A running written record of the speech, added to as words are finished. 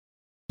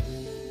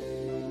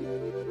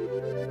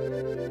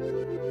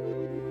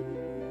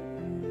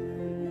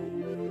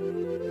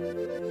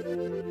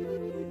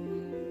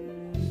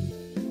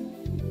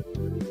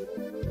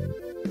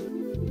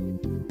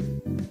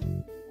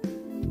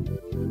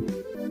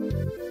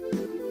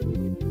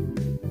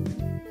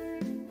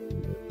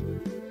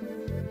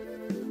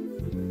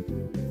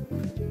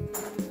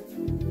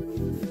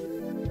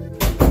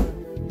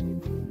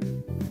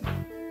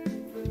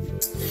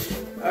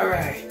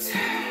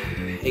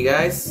Hey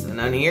guys,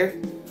 Anand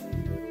here,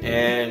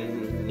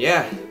 and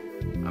yeah,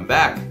 I'm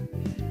back.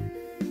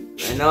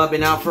 I know I've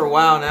been out for a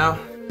while now,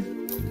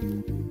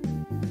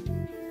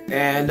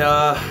 and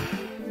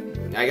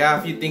I got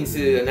a few things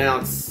to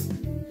announce.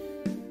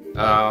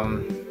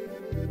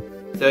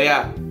 So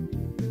yeah,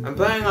 I'm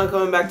planning on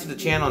coming back to the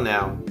channel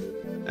now.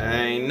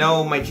 I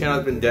know my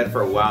channel's been dead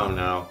for a while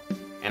now,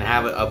 and I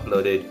haven't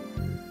uploaded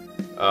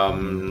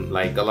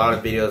like a lot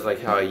of videos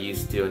like how I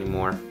used to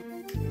anymore.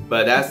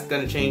 But that's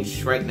gonna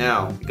change right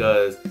now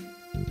because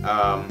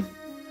I'm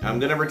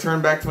gonna return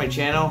back to my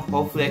channel.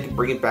 Hopefully I can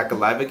bring it back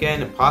alive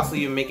again and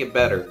possibly even make it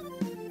better.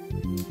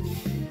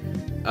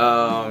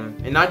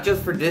 And not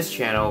just for this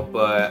channel,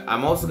 but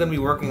I'm also gonna be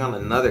working on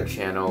another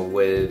channel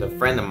with a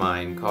friend of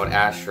mine called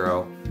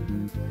Astro,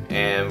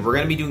 and we're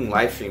gonna be doing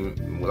live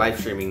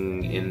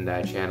streaming in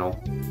that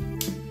channel.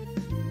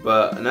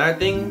 But another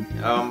thing,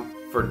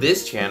 for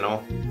this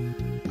channel,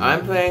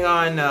 I'm planning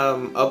on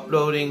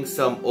uploading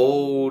some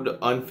old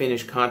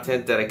unfinished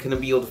content that I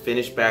couldn't be able to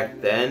finish back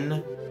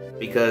then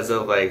because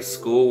of like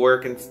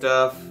schoolwork and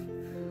stuff.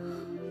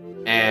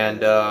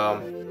 And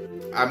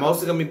I'm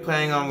also gonna be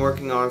planning on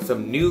working on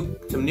some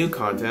new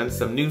content,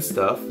 some new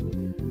stuff,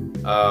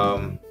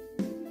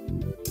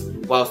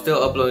 while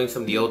still uploading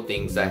some of the old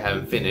things I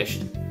haven't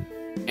finished.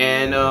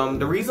 And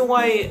the reason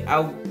why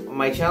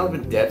my channel's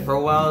been dead for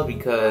a while is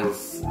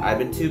because I've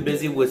been too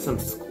busy with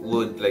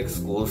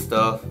school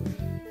stuff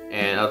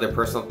and other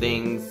personal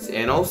things,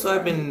 and also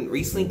I've been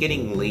recently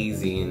getting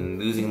lazy and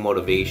losing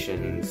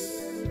motivations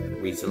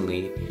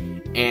recently,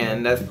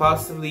 and that's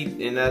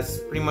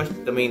pretty much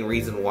the main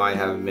reason why I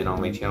haven't been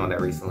on my channel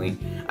that recently.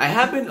 I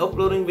have been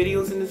uploading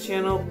videos in this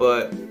channel,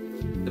 but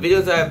the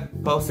videos I've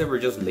posted were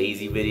just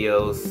lazy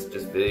videos,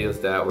 just videos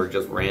that were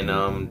just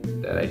random,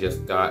 that I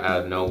just got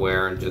out of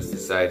nowhere and just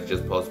decided to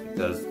just post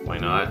because why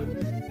not.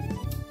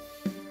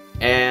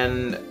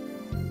 And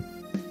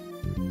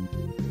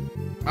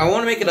I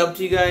want to make it up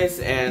to you guys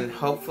and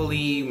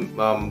hopefully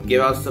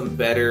give out some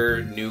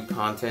better new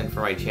content for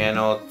my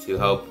channel to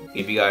help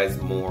give you guys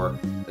more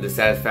of the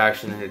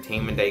satisfaction and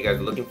entertainment that you guys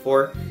are looking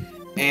for.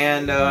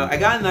 And I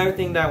got another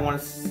thing that I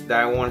want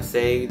to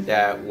say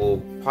that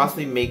will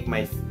possibly make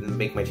my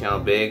channel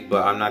big,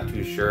 but I'm not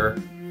too sure.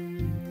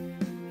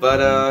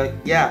 But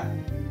yeah,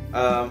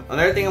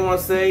 another thing I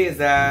want to say is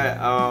that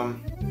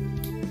I'm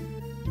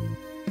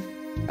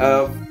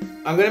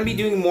gonna be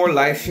doing more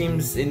live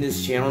streams in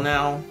this channel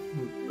now.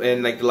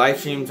 And like the live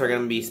streams are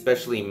gonna be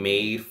specially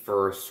made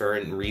for a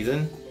certain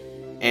reason.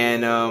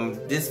 And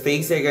this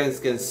face that you guys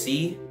can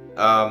see,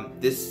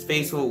 this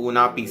face will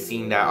not be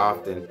seen that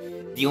often.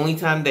 The only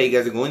time that you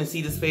guys are going to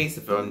see this face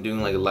if I'm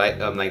doing like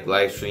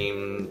live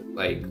streams of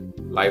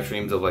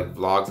like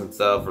vlogs and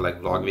stuff, or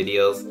like vlog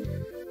videos.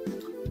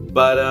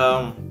 But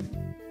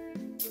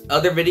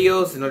other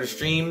videos and other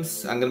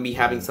streams, I'm gonna be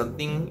having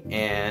something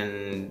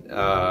and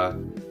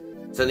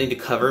something to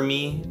cover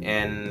me,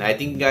 and I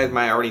think you guys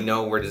might already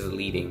know where this is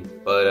leading.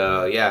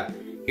 But yeah,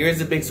 here's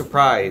a big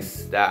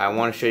surprise that I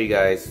want to show you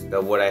guys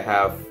what I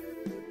have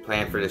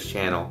planned for this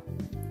channel.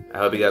 I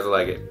hope you guys will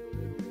like it.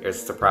 Here's a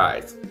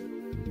surprise.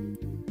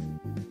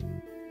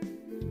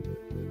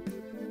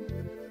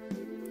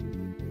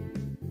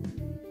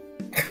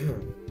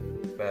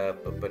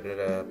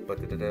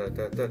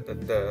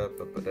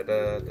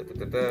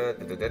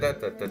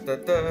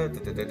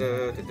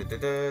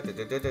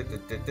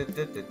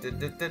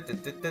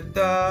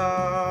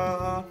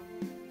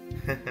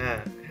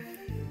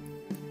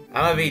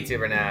 I'm a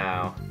VTuber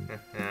now.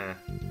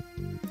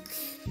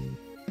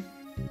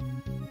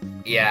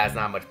 Yeah, it's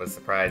not much of a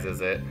surprise,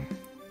 is it?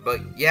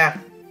 But yeah,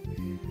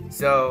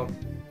 so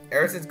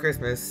ever since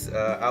Christmas,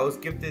 I was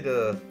gifted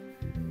a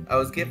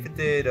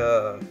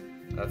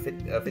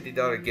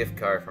 $50 gift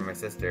card from my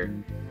sister,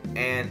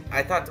 and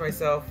I thought to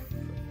myself,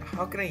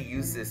 how can I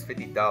use this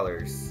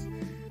 $50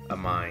 of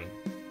mine?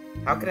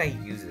 How can I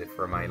use it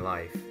for my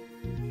life?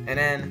 And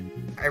then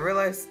I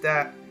realized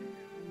that,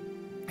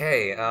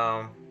 hey,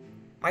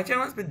 my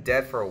channel has been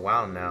dead for a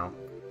while now,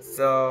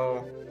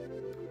 so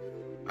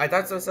I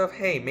thought to myself,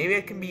 hey, maybe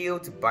I can be able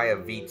to buy a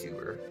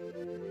VTuber.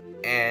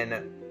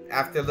 And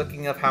after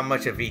looking up how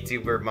much a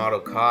VTuber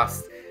model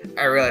costs,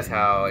 I realized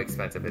how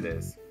expensive it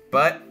is.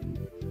 But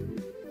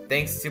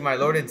thanks to my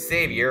Lord and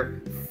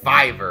Savior,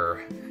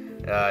 Fiverr,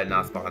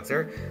 not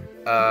sponsor,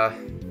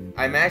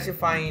 I managed to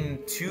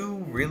find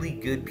two really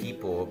good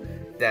people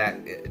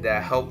that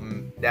helped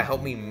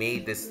me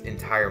make this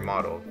entire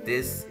model,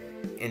 this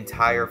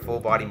entire full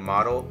body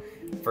model,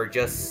 for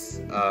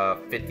just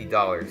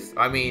 $50.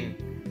 I mean,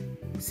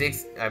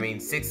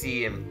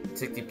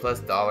 $60 plus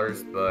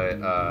dollars, but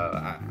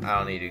I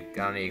don't need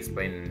to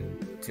explain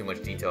too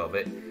much detail of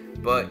it.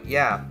 But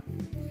yeah,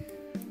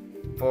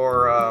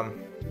 for a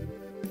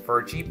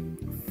cheap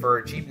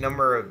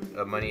number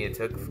of money it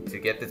took to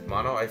get this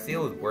model, I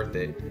feel it was worth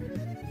it.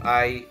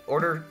 I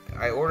ordered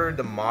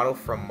the model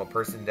from a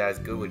person that's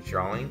good with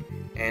drawing,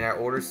 and I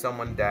ordered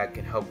someone that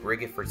can help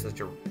rig it for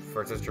such a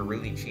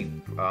really cheap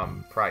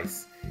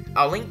price.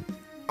 I'll link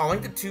I'll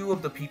link the two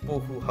of the people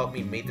who helped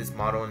me make this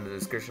model in the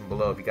description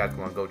below if you guys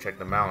want to go check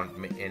them out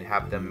and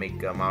have them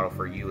make a model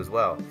for you as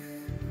well.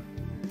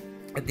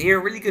 They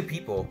are really good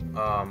people.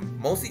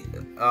 Mostly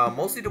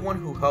the one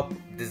who helped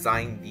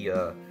design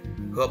the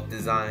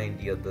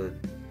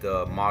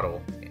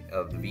model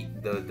of the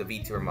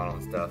VTuber model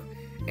and stuff.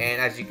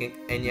 And as you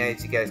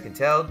guys can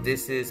tell,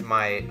 this is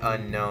my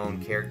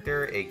unknown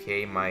character,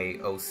 aka my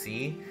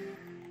OC,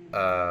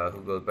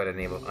 who goes by the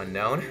name of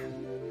Unknown.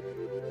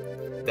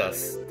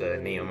 Thus the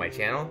name of my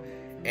channel.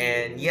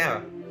 And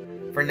yeah,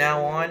 for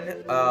now on,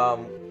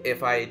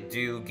 if I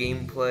do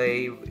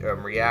gameplay,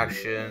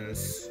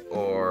 reactions,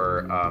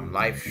 or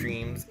live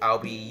streams, I'll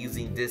be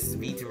using this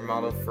VTuber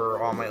model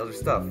for all my other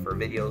stuff, for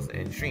videos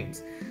and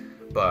streams.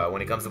 But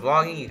when it comes to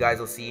vlogging, you guys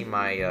will see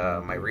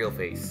my my real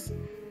face.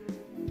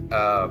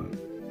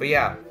 But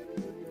yeah,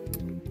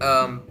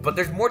 but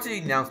there's more to the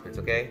announcements,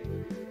 okay?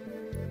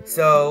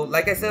 So,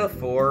 like I said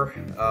before,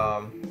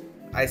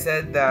 I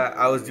said that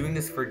I was doing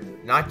this for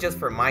not just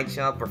for my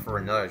channel, but for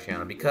another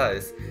channel,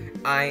 because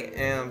I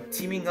am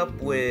teaming up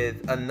with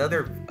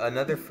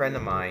another friend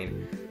of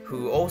mine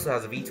who also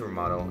has a VTuber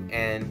model,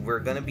 and we're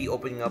gonna be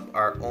opening up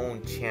our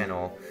own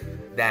channel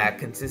that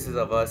consists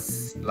of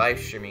us live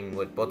streaming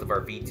with both of our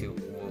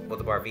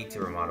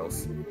VTuber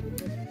models.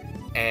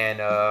 And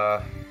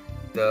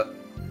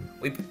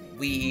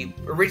we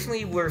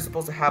originally were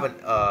supposed to have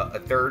a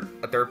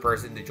third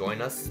person to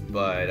join us,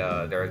 but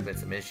there has been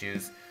some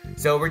issues,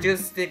 so we're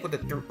just stick with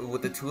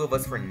the two of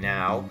us for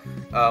now.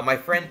 My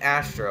friend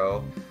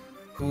Astro,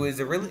 who's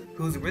a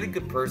really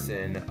good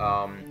person,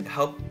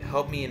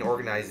 helped me in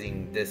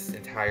organizing this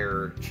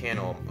entire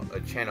channel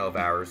of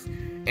ours,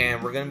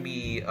 and we're gonna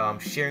be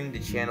sharing the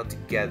channel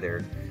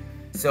together.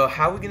 So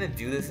how we're gonna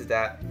do this is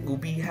that we'll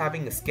be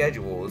having the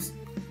schedules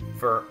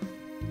for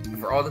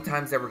all the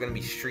times that we're gonna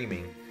be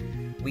streaming.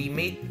 We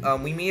made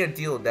a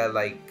deal that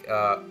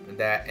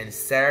that in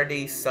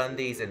Saturdays,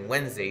 Sundays, and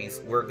Wednesdays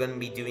we're gonna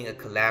be doing a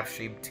collab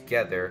stream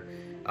together,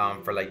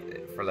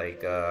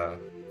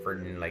 for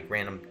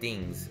random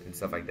things and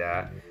stuff like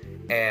that.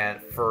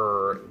 And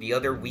for the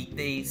other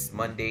weekdays,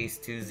 Mondays,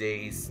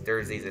 Tuesdays,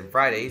 Thursdays, and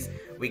Fridays,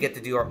 we get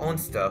to do our own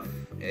stuff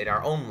in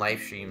our own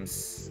live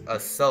streams,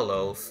 us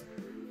solos,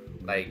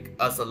 like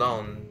us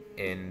alone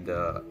in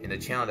the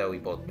channel that we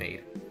both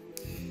made.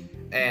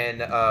 And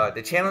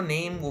the channel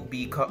name will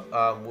be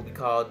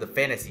called the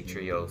Fantasy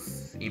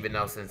Trios, even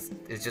though since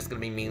it's just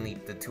gonna be mainly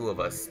the two of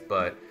us,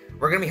 but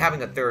we're gonna be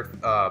having a third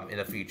in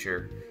the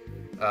future.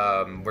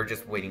 We're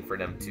just waiting for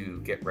them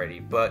to get ready.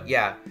 But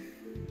yeah,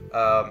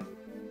 our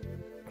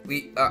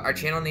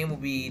channel name will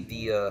be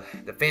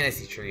the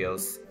Fantasy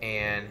Trios,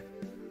 and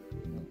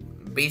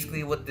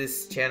basically what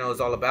this channel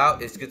is all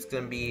about is just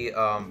gonna be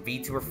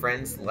VTuber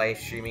friends live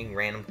streaming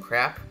random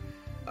crap.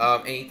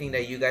 Anything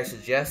that you guys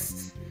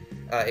suggest.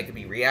 It could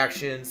be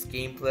reactions,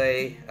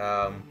 gameplay,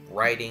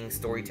 writing,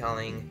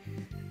 storytelling,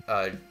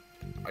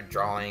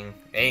 drawing,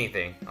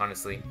 anything,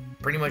 honestly.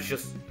 Pretty much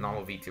just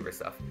normal VTuber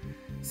stuff.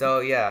 So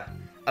yeah,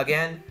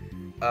 again,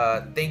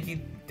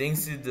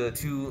 thanks to the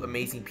two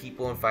amazing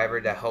people in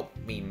Fiverr that helped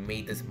me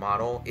make this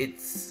model.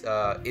 It's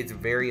a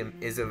very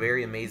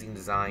amazing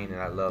design,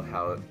 and I love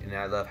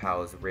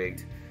how it's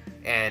rigged.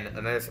 And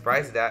another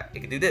surprise is that it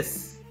can do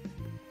this.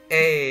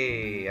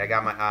 Hey, I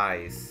got my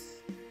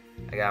eyes.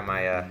 I got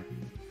my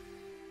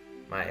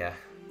my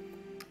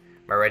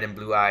red and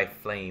blue eye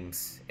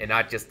flames, and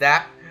not just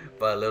that,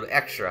 but a little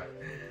extra.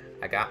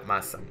 I got my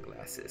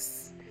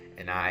sunglasses,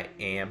 and I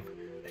am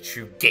a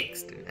true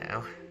gangster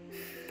now.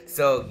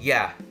 So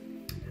yeah,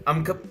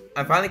 I'm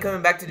finally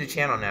coming back to the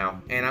channel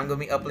now, and I'm gonna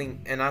be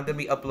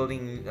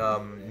uploading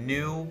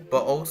new,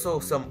 but also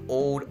some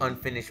old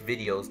unfinished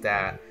videos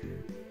that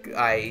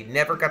I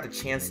never got the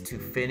chance to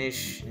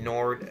finish,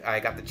 nor I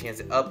got the chance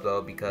to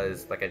upload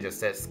because, like I just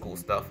said, school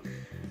stuff.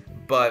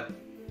 But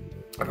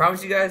I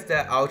promise you guys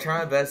that I'll try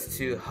my best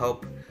to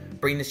help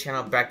bring this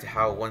channel back to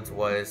how it once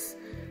was,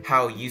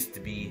 how it used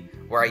to be,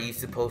 where I used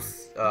to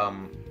post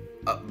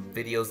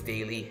videos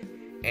daily,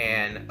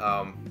 and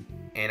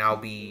I'll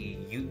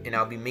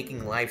be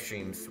making live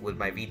streams with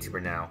my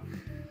VTuber now.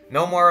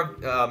 No more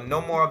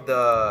of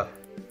the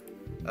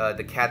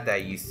cat that I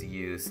used to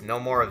use. No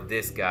more of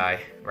this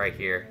guy right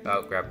here.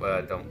 Oh crap!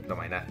 Don't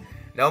mind that.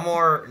 No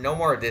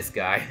more of this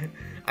guy.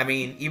 I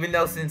mean, even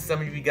though since some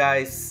of you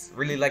guys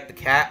really like the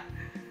cat,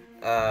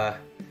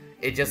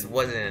 it just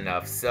wasn't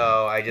enough,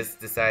 so I just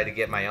decided to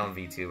get my own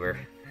VTuber.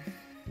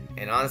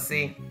 And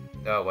honestly,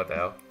 oh, what the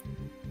hell?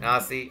 And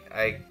honestly,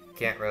 I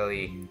can't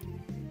really,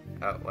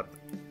 oh, what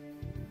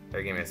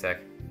the, give me a sec.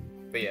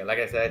 But yeah, like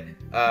I said,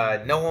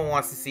 no one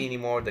wants to see any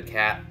more of the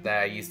cat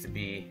that I used to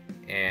be,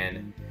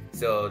 and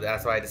so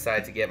that's why I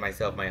decided to get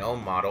myself my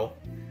own model,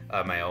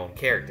 my own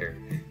character.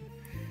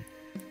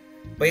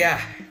 But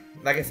yeah,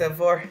 like I said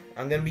before,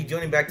 I'm gonna be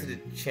joining back to the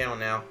channel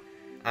now.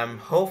 I'm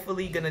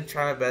hopefully gonna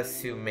try my best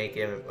to make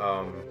it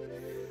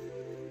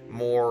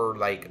more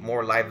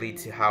lively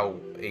to how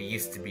it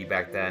used to be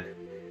back then.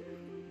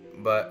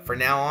 But for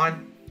now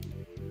on,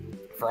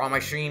 for all my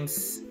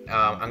streams,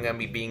 I'm gonna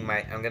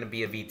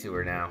be a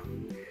VTuber now.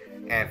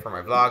 and for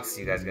my vlogs,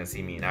 you guys are gonna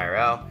see me in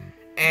IRL.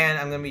 And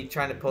I'm gonna be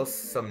trying to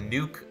post some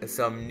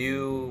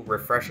new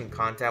refreshing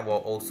content while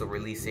also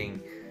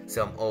releasing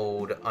some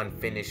old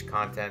unfinished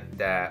content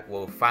that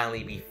will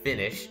finally be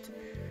finished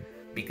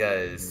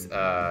because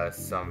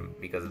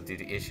of due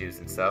to issues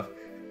and stuff.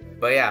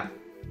 But yeah,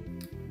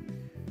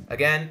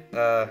 again,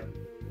 I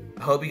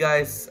hope you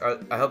guys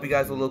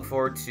will look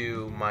forward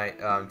to my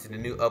to the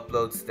new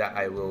uploads that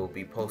I will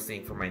be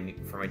posting for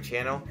my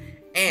channel,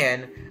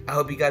 and I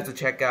hope you guys will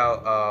check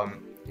out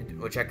the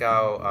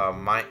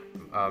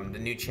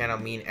new channel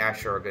me and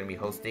Asher are going to be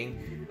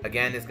hosting.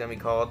 Again, it's going to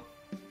be called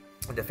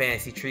the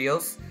Fantasy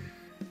Trios.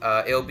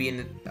 It'll be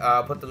in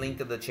I'll put the link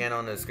to the channel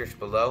in the description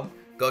below.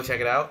 Go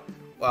check it out.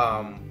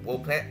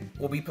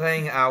 We'll be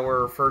playing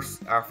our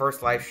first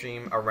live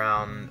stream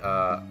around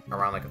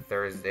like a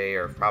Thursday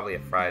or probably a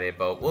Friday,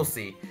 but we'll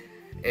see.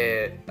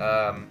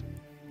 I'll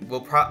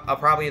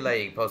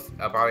probably post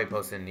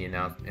in the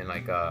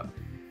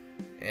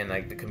in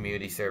the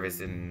community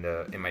service in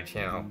my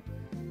channel.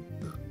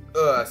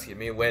 Excuse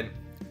me, when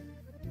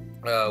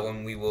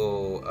we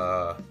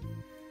will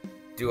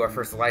do our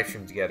first live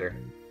stream together.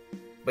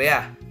 But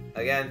yeah,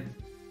 again,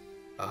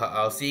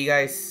 I'll see you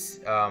guys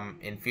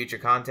in future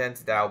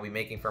content that I'll be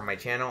making for my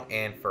channel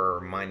and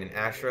for mine and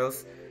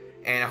Astro's.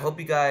 And I hope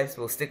you guys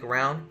will stick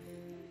around.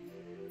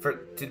 To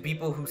the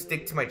people who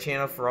stick to my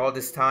channel for all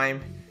this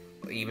time,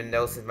 even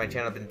though since my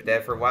channel has been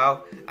dead for a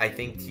while, I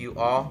thank you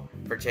all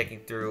for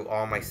checking through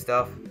all my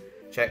stuff,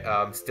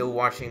 still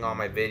watching all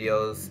my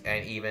videos,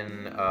 and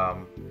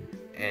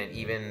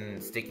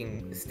even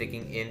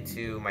sticking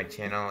into my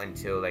channel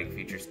until like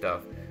future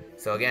stuff.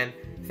 So again,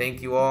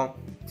 thank you all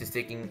to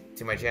sticking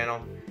to my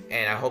channel,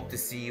 and I hope to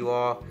see you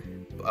all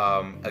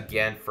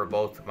again for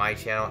both my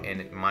channel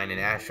and mine and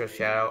Astro's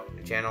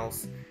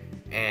channels.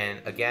 And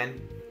again,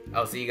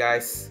 I'll see you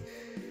guys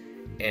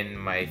in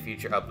my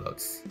future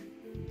uploads.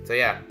 So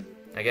yeah,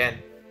 again,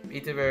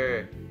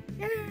 VTuber.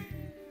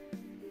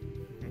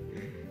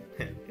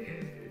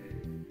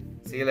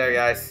 See you later,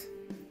 guys.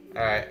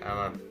 Alright,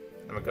 I'm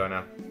gonna go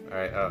now.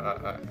 Alright,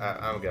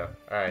 I'm gonna go.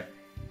 Alright.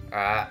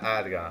 I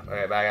have to go now.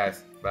 Alright, bye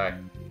guys. Bye.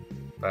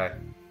 Bye.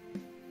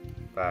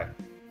 Bye.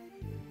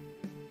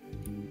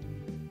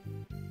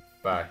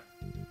 Bye.